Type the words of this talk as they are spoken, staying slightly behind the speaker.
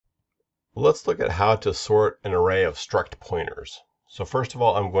Let's look at how to sort an array of struct pointers. So first of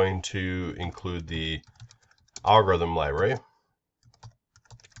all, I'm going to include the algorithm library.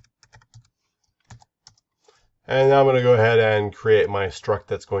 And now I'm going to go ahead and create my struct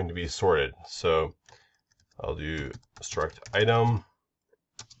that's going to be sorted. So I'll do struct item.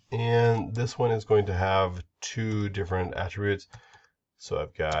 And this one is going to have two different attributes. So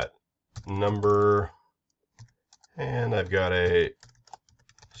I've got number, and I've got a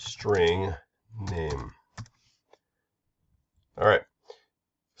string name. All right.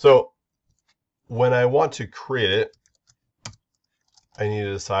 So when I want to create it, I need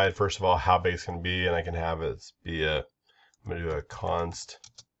to decide first of all how big it's going to be, and I can have it be I'm going to do a const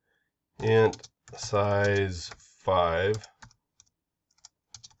int size 5,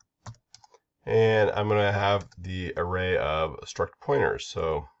 and I'm going to have the array of struct pointers.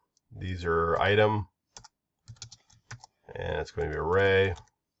 So these are item, and it's going to be array,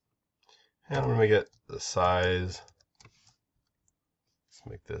 and I'm going to make it the size. Let's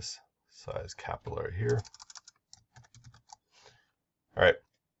make this size capital right here. All right.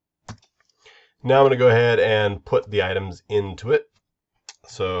 Now I'm going to go ahead and put the items into it.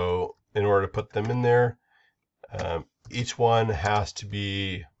 So in order to put them in there, each one has to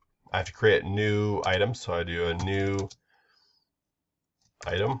be, I have to create new items. So I do a new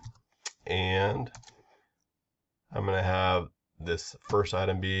item, and I'm going to have this first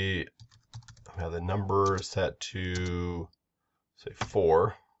item be, I have the number set to say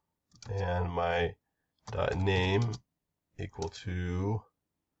 4, and my name equal to,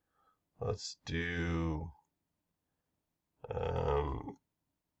 let's do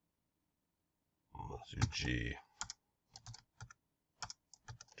G.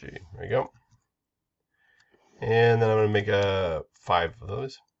 There you go. And then I'm going to make 5 of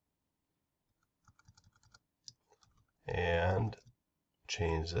those. And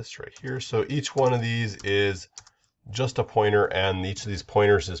change this right here. So each one of these is just a pointer, and each of these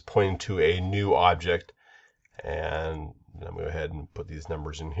pointers is pointing to a new object. And I'm going to go ahead and put these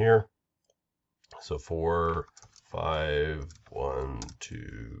numbers in here. So 4, 5, 1,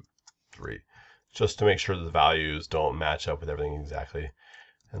 2, 3. Just to make sure that the values don't match up with everything exactly.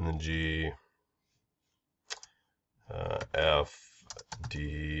 And then G, F,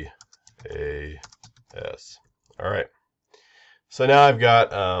 D, A, S. All right. So now I've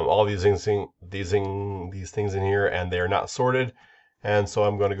got all these things in here, and they are not sorted. And so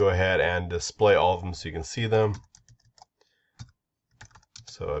I'm going to go ahead and display all of them so you can see them.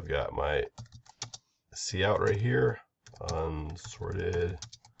 So I've got my cout right here, unsorted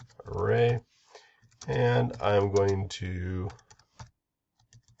array, and I'm going to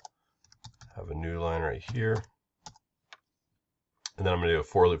have a new line right here, and then I'm going to do a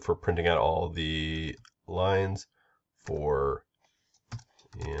for loop for printing out all the lines for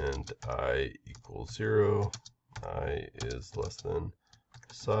and I equals 0, I is less than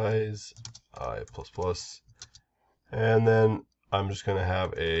size, I plus plus, and then I'm just going to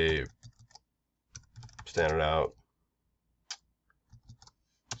have a standard out,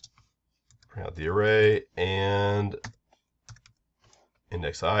 print out the array, and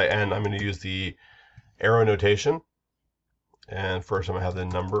index I, and I'm going to use the arrow notation. And first I'm going to have the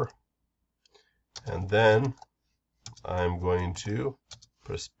number, and then I'm going to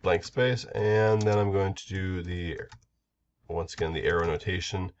put a blank space, and then I'm going to do the, once again, the arrow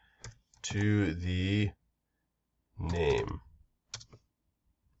notation to the name.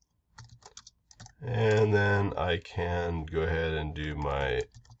 And then I can go ahead and do my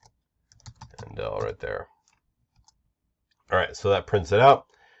L right there. All right, so that prints it out.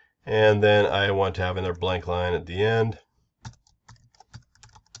 And then I want to have another blank line at the end.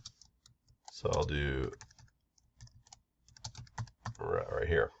 So I'll do right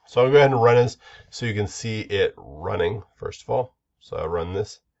here. So I'll go ahead and run this so you can see it running, first of all. So I'll run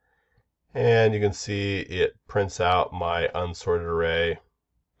this. And you can see it prints out my unsorted array.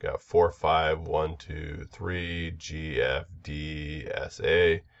 Got 4, 5, 1, 2, 3, G, F, D, S,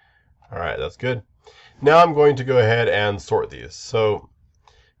 A. All right, that's good. Now I'm going to go ahead and sort these. So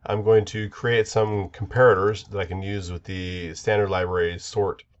I'm going to create some comparators that I can use with the standard library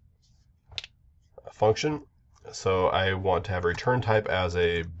sort function. So I want to have a return type as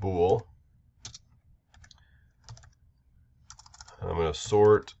a bool. I'm going to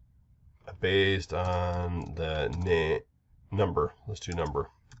sort based on the number. Let's do number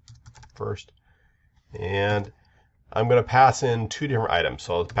first. And I'm going to pass in two different items.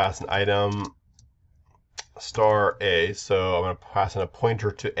 So I'll pass an item star A. So I'm going to pass in a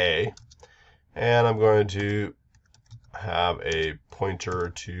pointer to A. And I'm going to have a pointer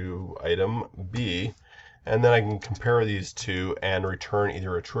to item B. And then I can compare these two and return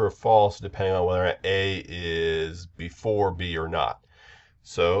either a true or false depending on whether A is before B or not.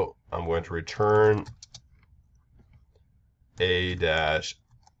 So I'm going to return A dash,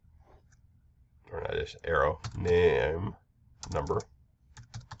 or not dash, arrow, name number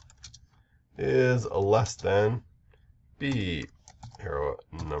is less than B arrow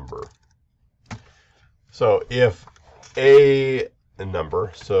number. So if A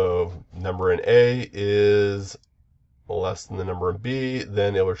number, so number in A is less than the number in B,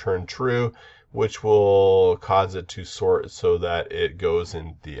 then it'll return true, which will cause it to sort so that it goes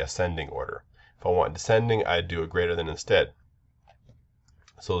in the ascending order. If I want descending, I'd do a greater than instead.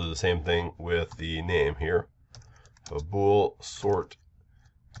 So do the same thing with the name here. So bool sort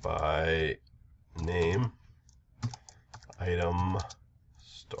by name, item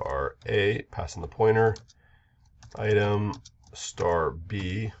star A, passing the pointer, item star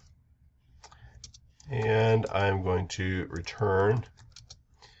B, and I'm going to return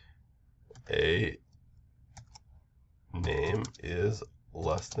A name is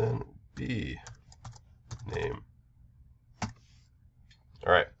less than B name.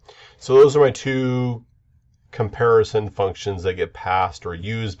 All right, so those are my two comparison functions that get passed or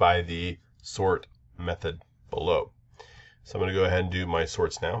used by the sort method below. So I'm going to go ahead and do my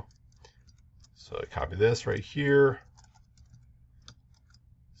sorts now. So I copy this right here.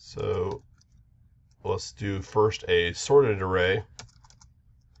 So let's do first a sorted array.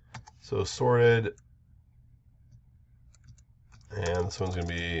 So sorted, and this one's going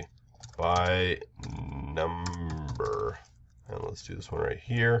to be by number. And let's do this one right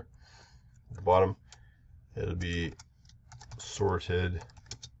here at the bottom. It'll be sorted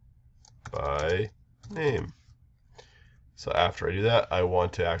by name. So after I do that, I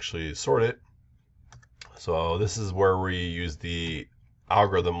want to actually sort it. So this is where we use the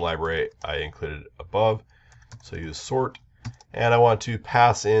algorithm library I included above. So use sort, and I want to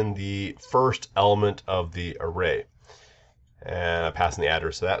pass in the first element of the array. And I pass in the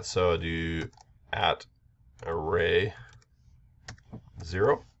address of that, so I do at array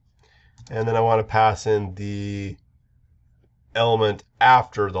 0. And then I want to pass in the element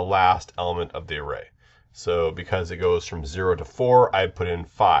after the last element of the array. So because it goes from 0 to 4, I put in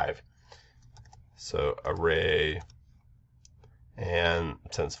 5. So array, and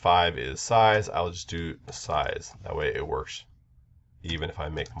since 5 is size, I'll just do size. That way it works, even if I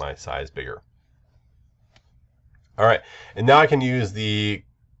make my size bigger. All right, and now I can use the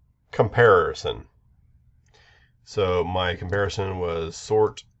comparison. So my comparison was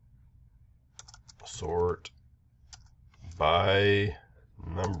sort by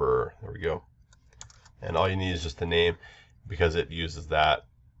number. There we go. And all you need is just the name, because it uses that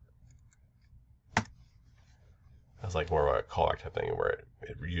as like more of a callback type thing where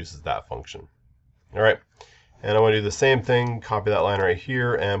it uses that function. All right, and I want to do the same thing, copy that line right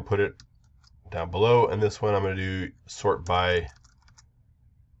here and put it down below. And this one I'm going to do sort by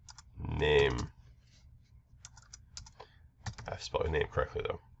name. I spelled name correctly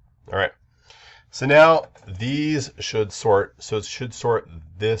though. All right, so now these should sort. So it should sort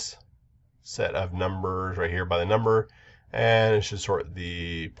this set of numbers right here by the number, and it should sort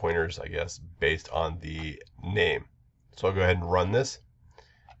the pointers, I guess, based on the name. So I'll go ahead and run this,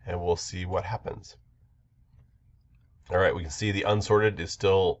 and we'll see what happens. All right, we can see the unsorted is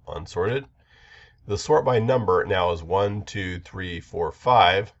still unsorted. The sort by number now is 1, 2, 3, 4,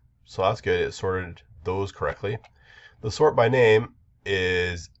 5. So that's good. It sorted those correctly. The sort by name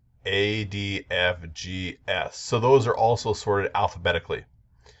is A, D, F, G, S. So those are also sorted alphabetically.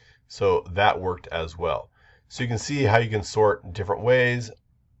 So that worked as well. So you can see how you can sort in different ways.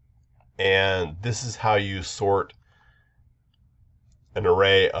 And this is how you sort an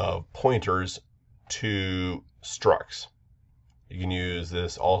array of pointers to structs. You can use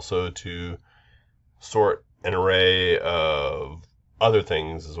this also to sort an array of other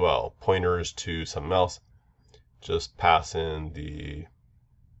things as well, pointers to something else. Just pass in the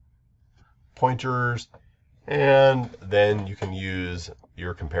pointers, and then you can use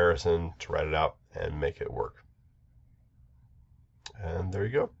your comparison to write it out and make it work. And there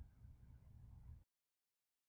you go.